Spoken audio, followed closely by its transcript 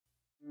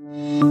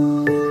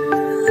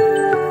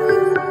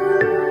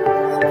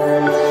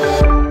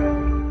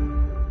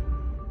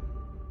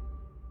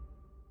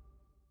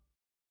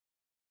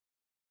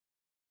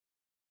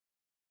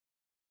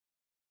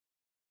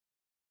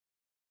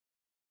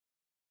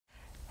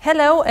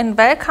Hello and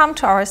welcome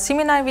to our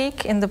seminar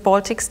week in the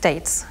Baltic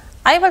states.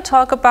 I will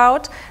talk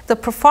about the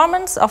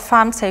performance of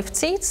farm-safe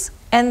seeds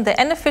and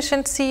the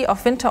inefficiency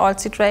of winter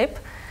oilseed rape.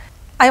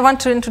 I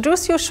want to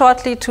introduce you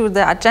shortly to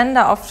the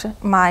agenda of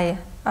my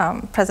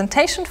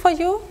presentation for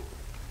you.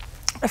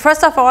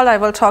 First of all, I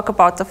will talk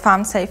about the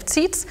farm-safe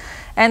seeds,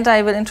 and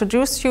I will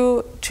introduce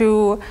you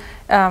to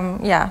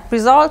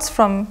results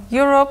from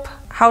Europe,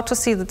 how to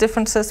see the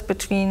differences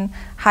between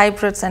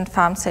hybrids and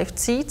farm-safe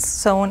seeds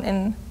sown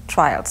in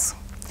trials.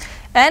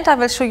 And I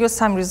will show you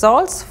some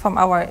results from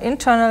our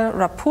internal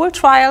RAPOOL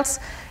trials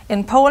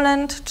in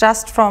Poland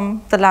just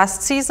from the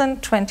last season,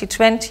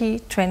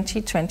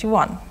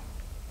 2020-2021.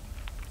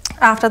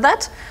 After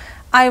that,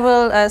 I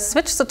will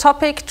switch the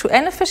topic to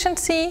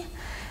inefficiency.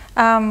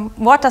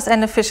 What does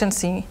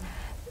inefficiency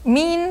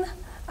mean?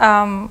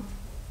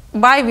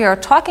 Why we are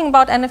talking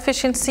about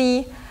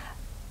inefficiency?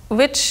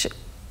 Which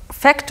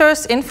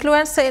factors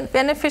influence the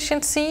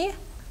inefficiency?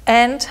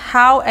 And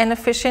how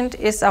inefficient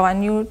is our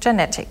new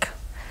genetic?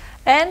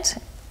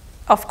 And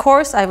of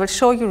course, I will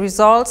show you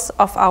results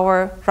of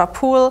our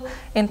RAPOOL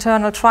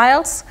internal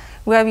trials,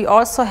 where we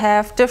also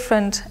have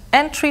different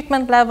end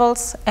treatment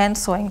levels and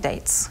sowing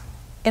dates.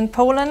 In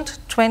Poland,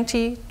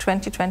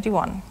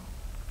 2021.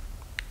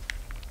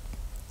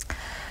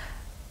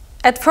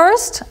 At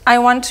first, I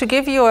want to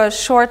give you a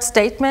short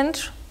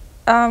statement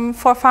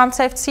for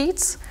farm-safe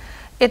seeds.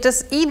 It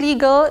is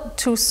illegal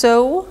to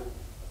sow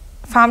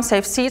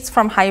farm-safe seeds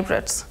from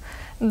hybrids.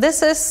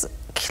 This is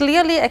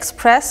clearly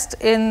expressed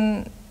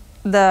in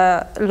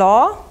the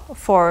law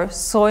for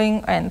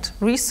sowing and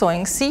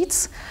resowing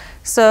seeds.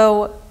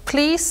 So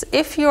please,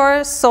 if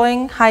you're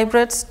sowing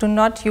hybrids, do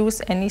not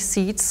use any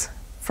seeds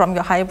from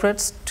your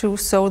hybrids to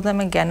sow them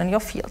again in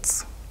your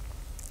fields.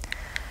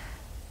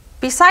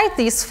 Beside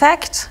these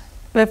facts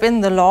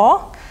within the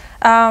law,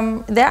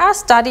 there are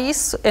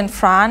studies in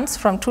France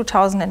from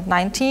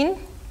 2019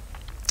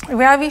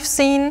 where we've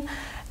seen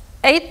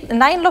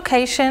 9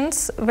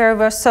 locations where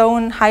were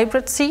sown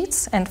hybrid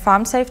seeds and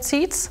farm-safe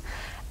seeds,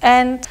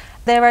 and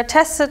they were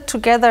tested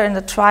together in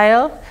the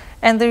trial,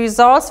 and the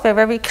results were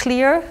very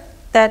clear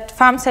that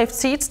farm-safe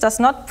seeds does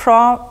not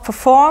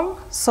perform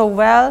so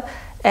well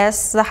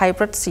as the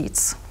hybrid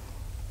seeds.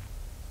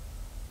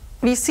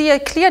 We see a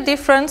clear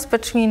difference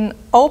between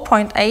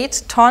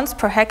 0.8 tons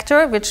per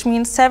hectare, which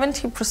means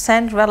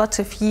 70%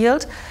 relative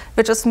yield,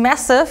 which is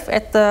massive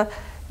at the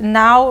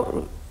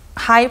now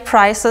high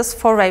prices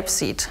for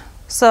rapeseed.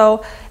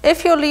 So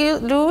if you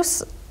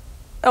lose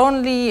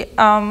only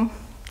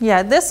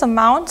this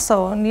amount,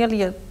 so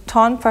nearly a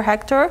ton per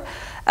hectare,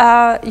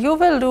 you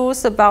will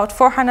lose about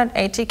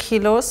 480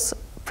 kilos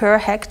per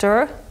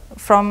hectare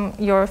from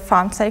your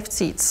farm-safe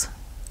seeds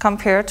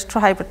compared to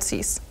hybrid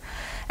seeds.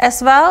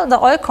 As well, the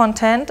oil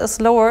content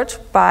is lowered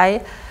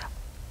by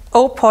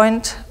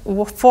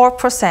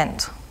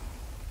 0.4%.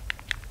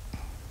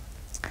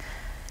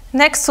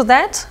 Next to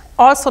that,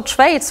 also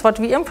traits what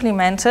we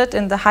implemented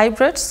in the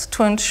hybrids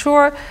to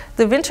ensure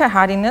the winter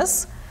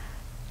hardiness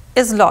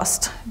is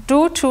lost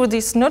due to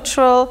this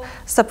neutral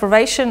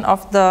separation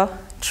of the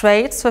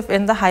traits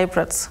within the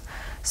hybrids.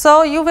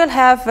 So you will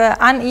have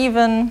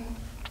uneven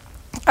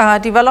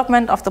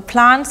development of the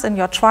plants in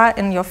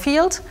your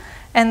field,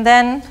 and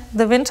then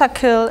the winter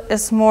kill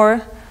is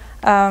more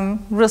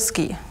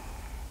risky.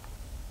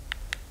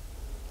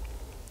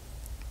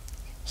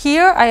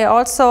 Here I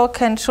also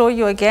can show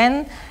you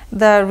again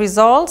the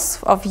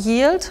results of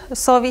yield.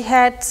 So we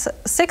had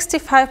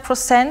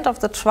 65% of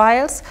the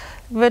trials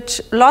which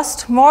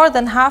lost more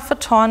than half a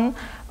ton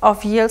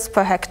of yields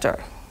per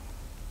hectare.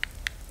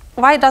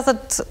 Why does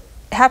it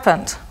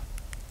happen?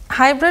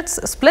 Hybrids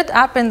split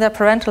up in their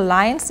parental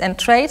lines and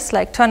traits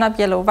like turnip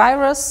yellow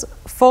virus,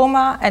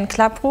 FOMA and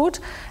clubroot,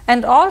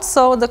 and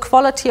also the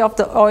quality of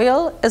the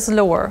oil is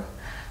lower.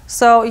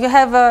 So you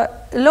have a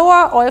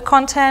lower oil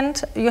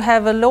content, you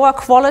have a lower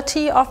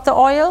quality of the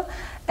oil,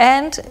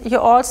 and you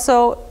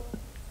also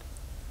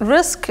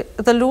risk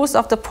the loss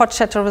of the pod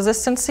shatter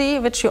resistancy,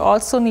 which you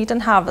also need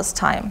in harvest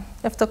time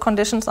if the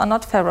conditions are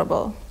not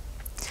favorable.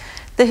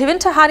 The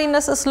winter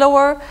hardiness is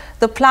lower,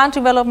 the plant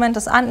development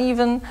is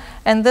uneven,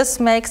 and this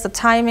makes the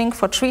timing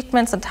for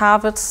treatments and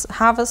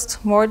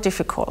harvest more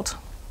difficult.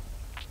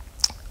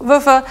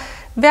 With a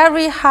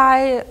very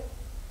high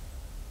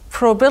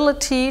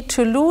probability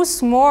to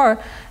lose more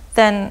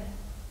than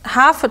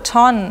half a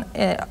ton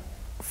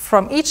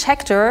from each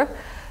hectare,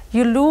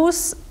 you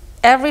lose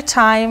every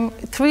time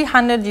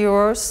 300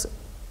 euros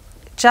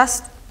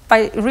just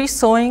by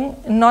resowing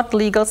not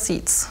legal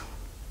seeds.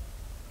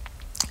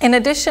 In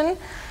addition,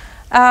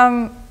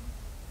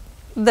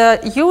 the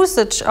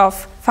usage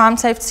of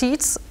farm-safe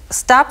seeds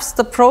stops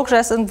the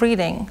progress in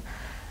breeding.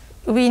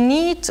 We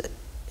need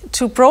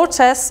to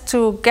protest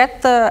to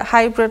get the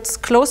hybrids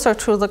closer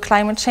to the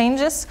climate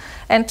changes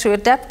and to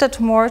adapt it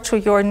more to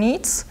your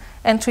needs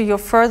and to your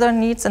further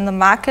needs in the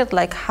market,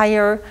 like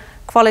higher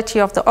quality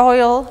of the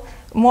oil,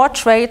 more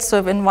traits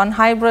within one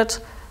hybrid.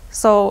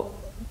 So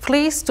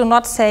please do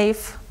not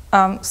save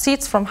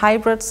seeds from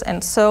hybrids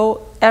and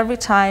sow every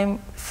time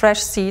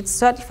fresh seeds,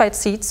 certified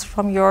seeds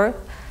from your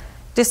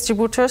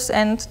distributors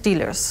and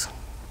dealers.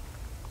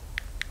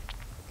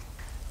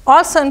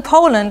 Also in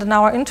Poland, in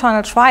our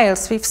internal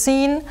trials, we've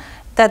seen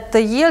that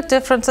the yield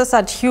differences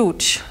are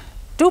huge.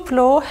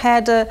 Duplo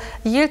had a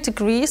yield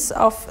decrease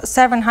of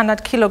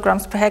 700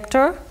 kilograms per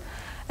hectare,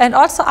 and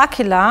also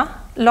Aquila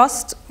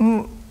lost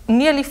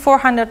nearly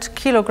 400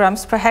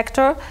 kilograms per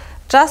hectare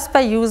just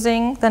by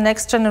using the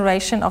next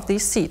generation of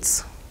these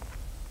seeds.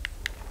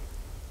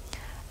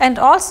 And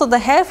also the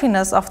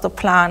healthiness of the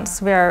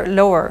plants were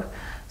lower.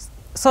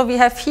 So we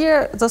have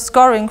here the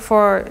scoring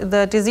for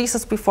the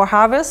diseases before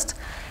harvest,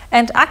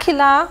 and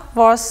Aquila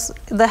was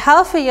the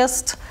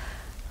healthiest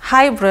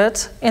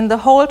hybrid in the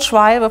whole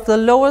trial with the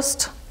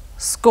lowest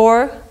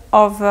score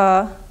of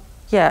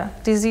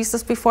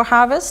diseases before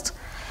harvest.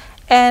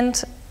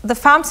 And the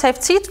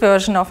farm-safe seed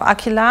version of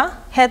Aquila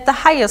had the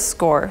highest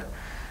score.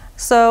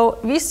 So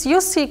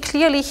you see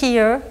clearly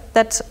here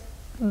that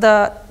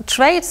the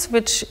traits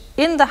which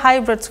in the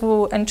hybrids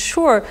will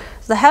ensure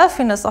the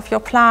healthiness of your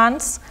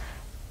plants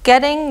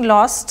getting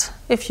lost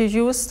if you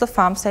use the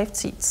farm-safe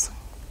seeds.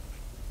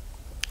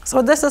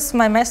 So this is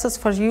my message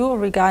for you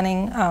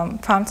regarding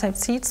farm-safe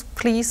seeds.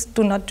 Please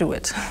do not do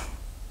it.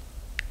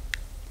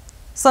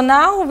 So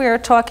now we are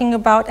talking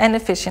about N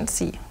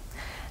efficiency.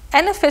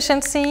 N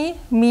efficiency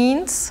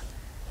means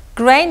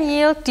grain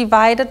yield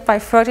divided by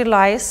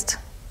fertilized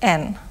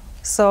N.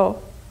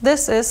 So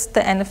this is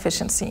the N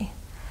efficiency.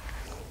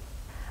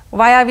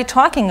 Why are we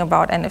talking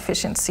about N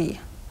efficiency?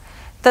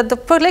 That the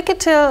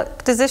political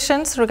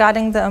decisions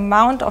regarding the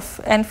amount of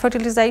N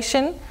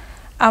fertilization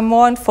are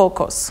more in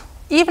focus.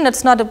 Even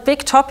it's not a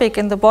big topic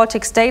in the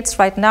Baltic states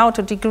right now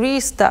to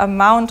decrease the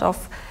amount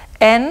of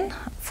N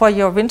for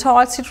your winter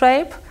oilseed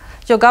rape,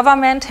 your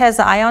government has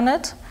an eye on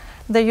it.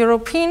 The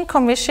European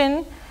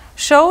Commission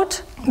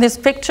showed this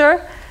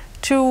picture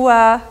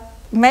to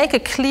make a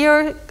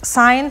clear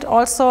sign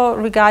also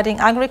regarding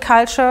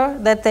agriculture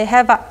that they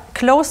have a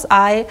close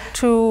eye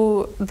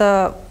to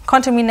the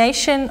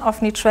contamination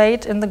of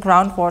nitrate in the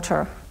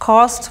groundwater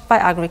caused by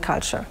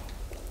agriculture.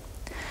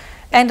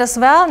 And as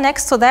well,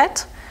 next to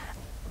that,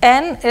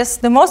 N is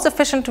the most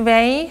efficient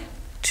way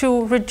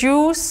to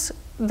reduce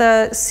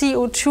the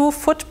CO2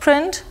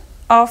 footprint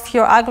of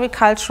your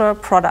agricultural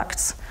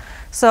products.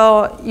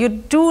 So you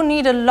do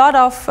need a lot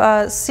of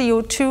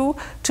CO2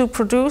 to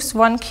produce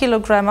 1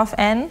 kilogram of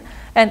N.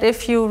 And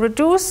if you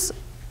reduce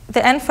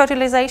the N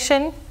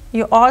fertilization,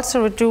 you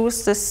also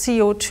reduce the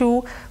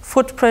CO2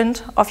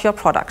 footprint of your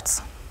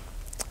products.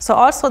 So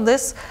also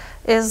this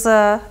is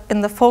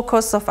in the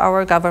focus of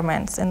our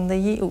governments in the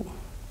EU.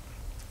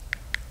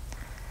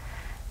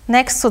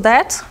 Next to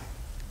that,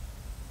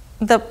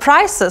 the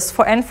prices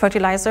for N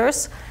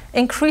fertilizers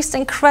increased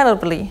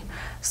incredibly.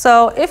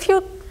 So if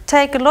you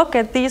take a look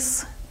at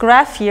this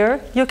graph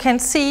here, you can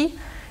see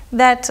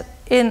that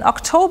in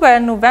October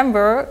and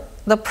November,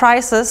 the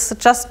prices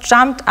just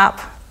jumped up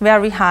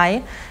very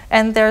high,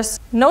 and there's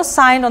no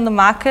sign on the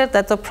market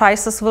that the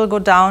prices will go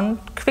down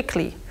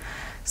quickly.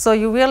 So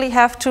you really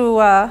have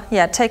to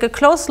take a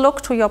close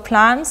look to your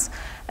plants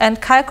and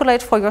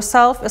calculate for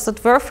yourself, is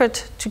it worth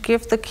it to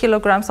give the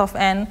kilograms of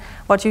N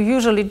what you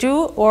usually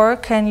do, or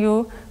can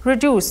you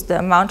reduce the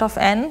amount of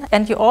N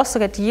and you also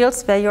get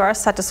yields where you are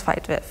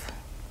satisfied with?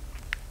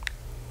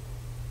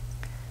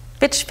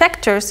 Which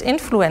factors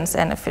influence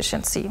N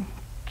efficiency?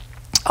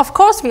 Of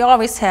course, we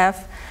always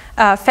have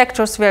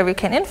factors where we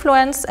can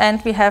influence, and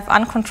we have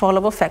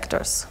uncontrollable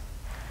factors.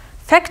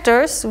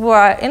 Factors who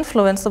are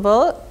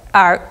influenceable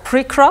are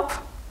pre-crop,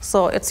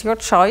 so it's your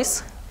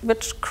choice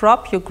which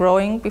crop you're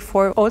growing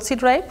before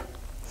oilseed rape.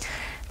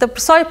 The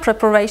soil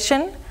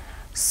preparation,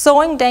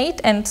 sowing date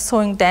and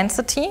sowing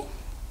density,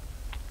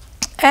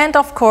 and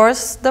of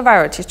course the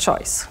variety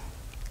choice.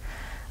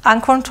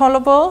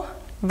 Uncontrollable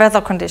weather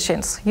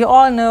conditions. You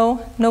all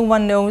know, no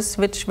one knows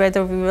which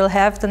weather we will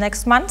have the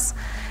next months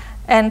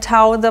and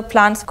how the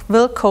plants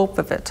will cope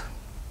with it.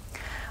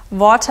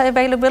 Water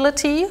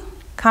availability,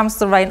 comes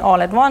the rain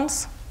all at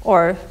once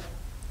or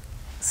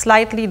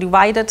slightly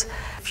divided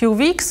a few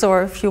weeks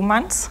or a few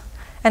months.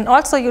 And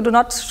also you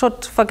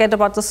should forget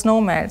about the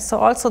snow melt. So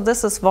also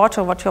this is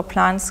water what your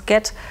plants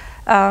get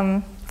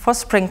for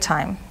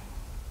springtime.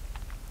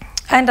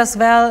 And as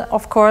well,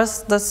 of course,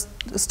 the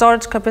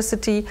storage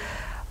capacity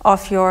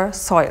of your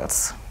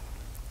soils.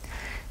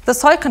 The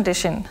soil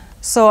condition.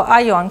 So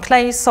are you on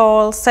clay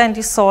soil,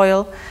 sandy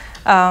soil,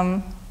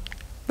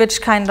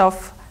 which kind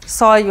of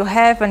soil you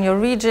have in your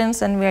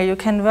regions and where you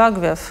can work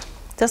with.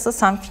 This is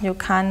something you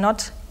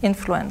cannot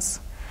influence.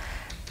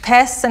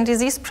 Pests and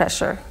disease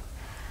pressure.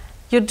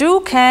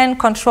 You can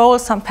control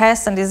some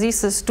pests and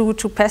diseases due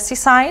to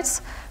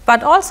pesticides,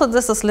 but also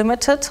this is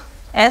limited,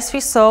 as we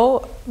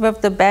saw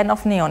with the ban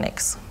of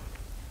neonics.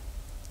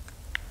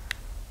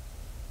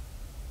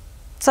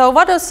 So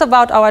what is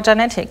about our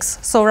genetics?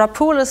 So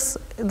RAPOOL is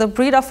the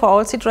breeder for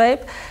oilseed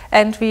rape,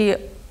 and we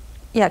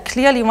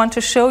clearly want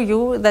to show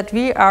you that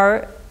we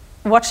are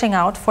watching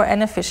out for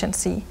N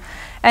efficiency.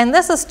 And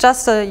this is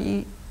just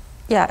a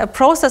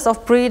process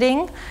of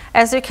breeding.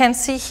 As you can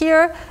see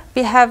here,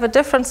 we have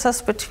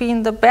differences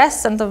between the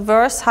best and the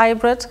worst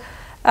hybrid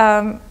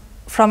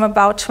from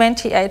about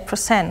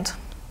 28%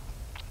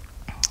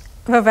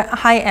 with a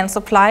high-end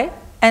supply.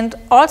 And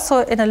also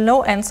in a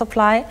low-end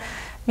supply,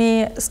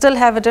 we still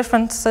have a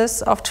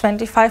differences of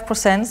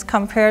 25%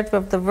 compared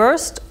with the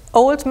worst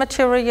old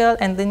material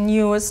and the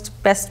newest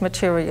best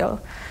material.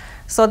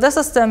 So this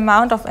is the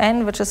amount of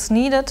N which is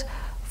needed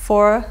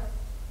for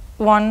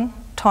 1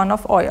 ton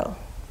of oil.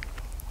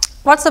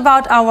 What's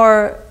about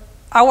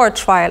our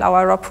trial,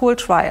 our RAPOOL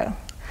trial,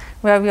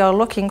 where we are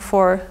looking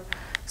for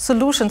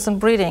solutions in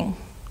breeding?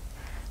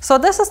 So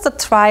this is the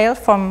trial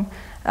from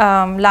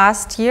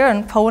last year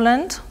in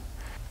Poland.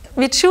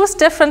 We choose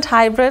different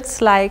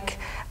hybrids like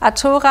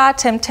Atora,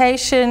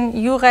 Temptation,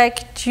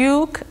 Jurek,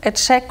 Duke, a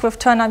Czech with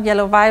turnip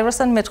yellow virus,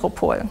 and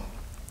Metropol.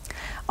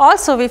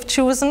 Also, we've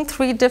chosen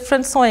 3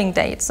 different sowing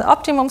dates. The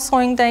optimum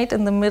sowing date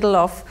in the middle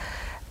of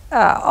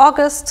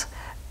August,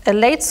 a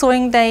late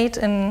sowing date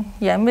in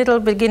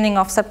beginning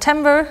of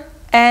September,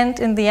 and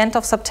in the end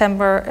of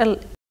September, an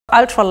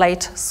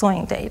ultra-late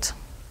sowing date.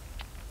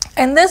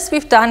 And this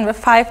we've done with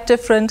 5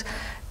 different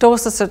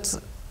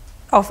dosages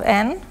of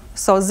N,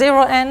 so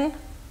 0 N,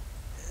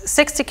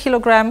 60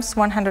 kilograms,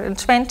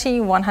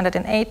 120,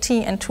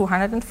 180, and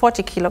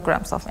 240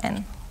 kilograms of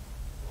N.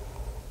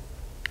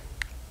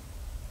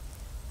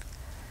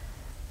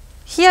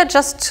 Here,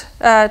 just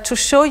to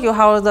show you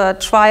how the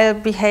trial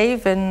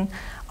behaved in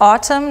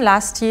autumn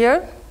last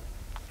year.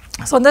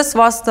 So this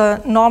was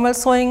the normal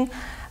sowing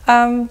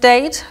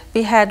date.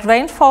 We had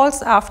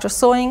rainfalls after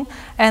sowing,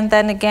 and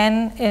then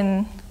again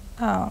in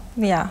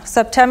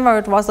September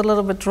it was a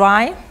little bit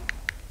dry.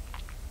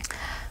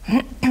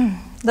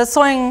 The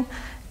sowing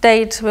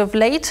date with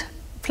late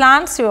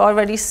plants, you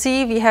already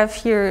see we have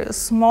here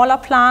smaller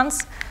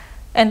plants,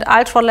 and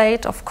ultra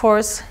late, of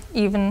course,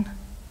 even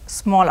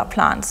smaller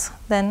plants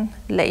than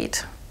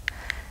late.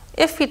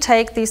 If we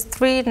take these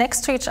 3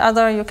 next to each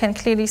other, you can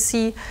clearly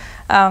see,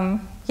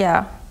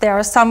 there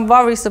are some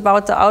worries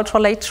about the ultra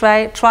late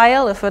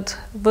trial, if it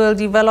will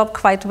develop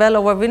quite well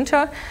over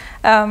winter.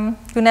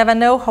 You never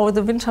know how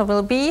the winter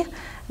will be.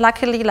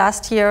 Luckily,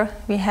 last year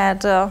we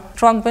had a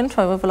strong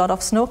winter with a lot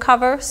of snow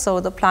cover,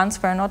 so the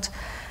plants were not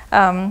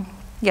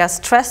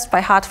stressed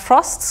by hard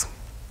frosts.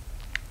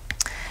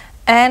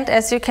 And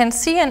as you can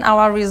see in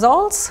our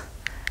results,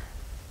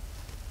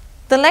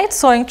 the late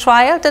sowing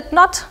trial did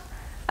not,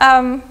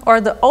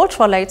 or the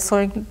ultra late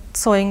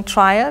sowing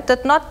trial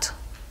did not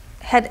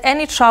had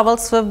any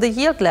troubles with the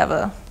yield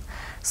level.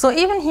 So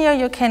even here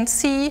you can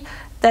see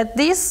that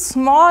these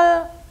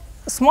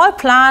small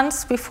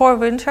plants before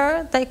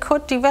winter, they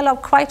could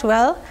develop quite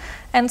well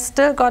and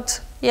still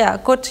got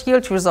good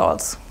yield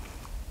results.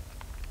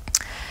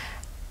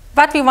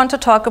 But we want to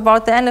talk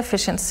about the N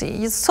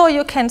efficiency. So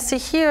you can see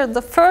here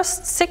the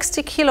first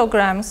 60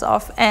 kilograms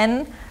of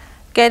N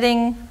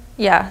getting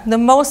the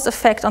most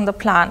effect on the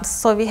plants.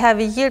 So we have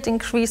a yield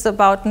increase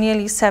about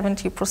nearly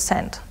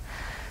 70%.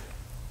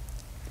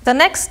 The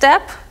next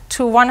step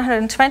to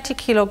 120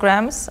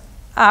 kilograms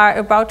are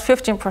about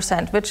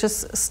 15%, which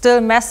is still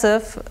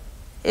massive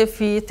if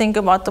we think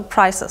about the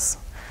prices.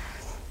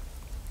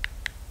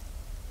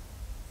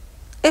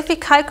 If we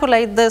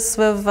calculate this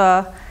with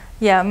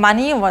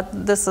money,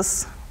 this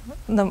is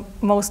the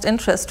most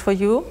interest for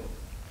you,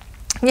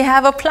 we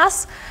have a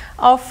plus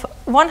of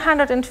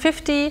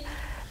 150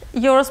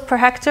 euros per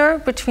hectare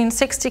between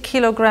 60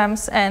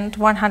 kilograms and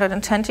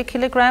 120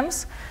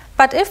 kilograms.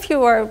 But if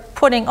you are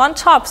putting on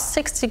top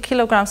 60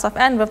 kilograms of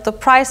N with the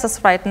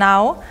prices right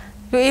now,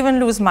 you even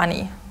lose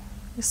money.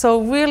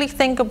 So really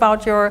think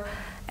about your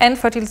N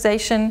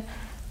fertilization.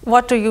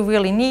 What do you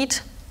really need?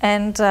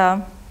 And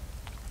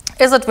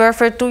is it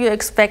worth it? Do you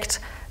expect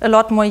a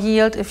lot more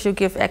yield if you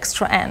give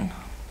extra N?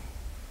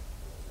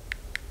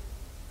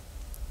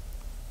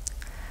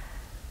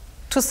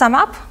 To sum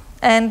up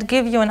and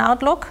give you an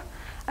outlook,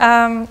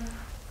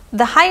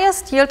 the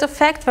highest yield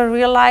effect were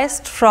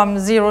realized from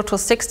 0 to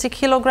 60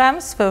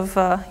 kilograms with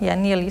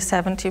nearly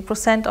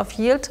 70% of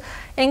yield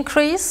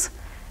increase.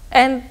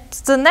 And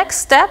the next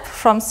step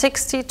from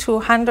 60 to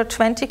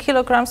 120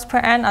 kilograms per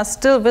N are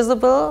still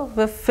visible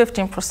with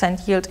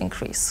 15% yield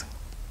increase.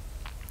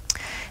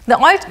 The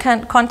oil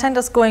content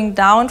is going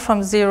down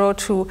from 0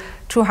 to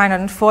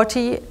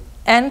 240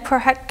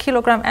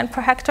 kilogram N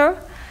per hectare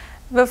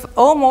with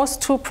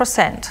almost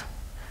 2%.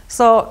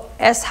 So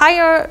as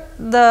higher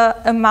the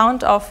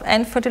amount of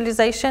N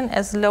fertilization,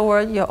 as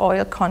lower your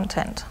oil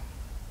content.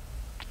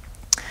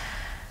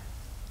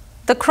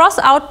 The cross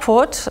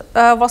output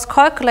was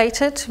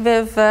calculated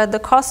with the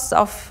cost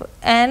of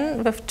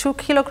N with 2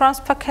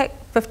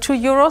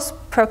 euros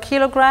per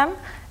kilogram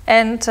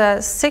and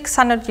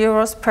 600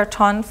 euros per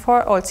ton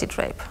for oilseed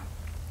rape.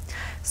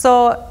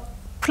 So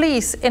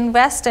please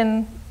invest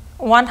in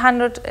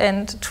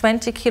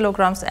 120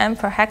 kilograms N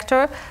per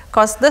hectare,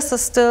 because this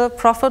is still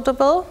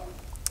profitable.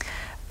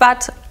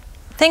 But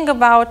think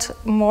about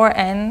more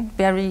N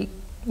very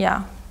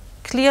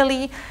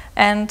clearly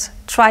and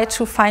try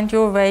to find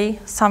your way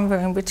somewhere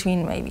in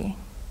between maybe.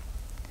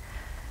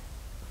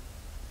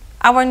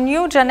 Our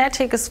new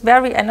genetic is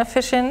very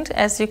inefficient,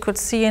 as you could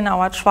see in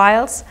our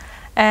trials,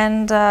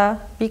 and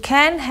we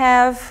can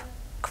have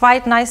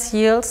quite nice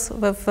yields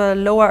with a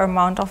lower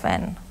amount of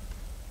N.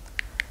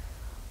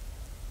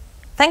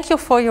 Thank you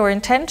for your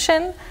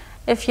attention.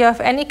 If you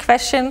have any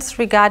questions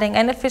regarding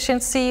N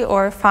efficiency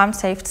or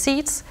farm-saved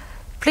seeds,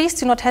 please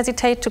do not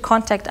hesitate to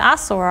contact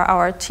us or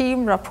our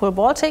team, RAPOOL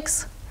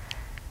Baltics.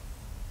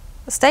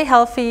 Stay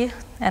healthy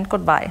and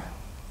goodbye.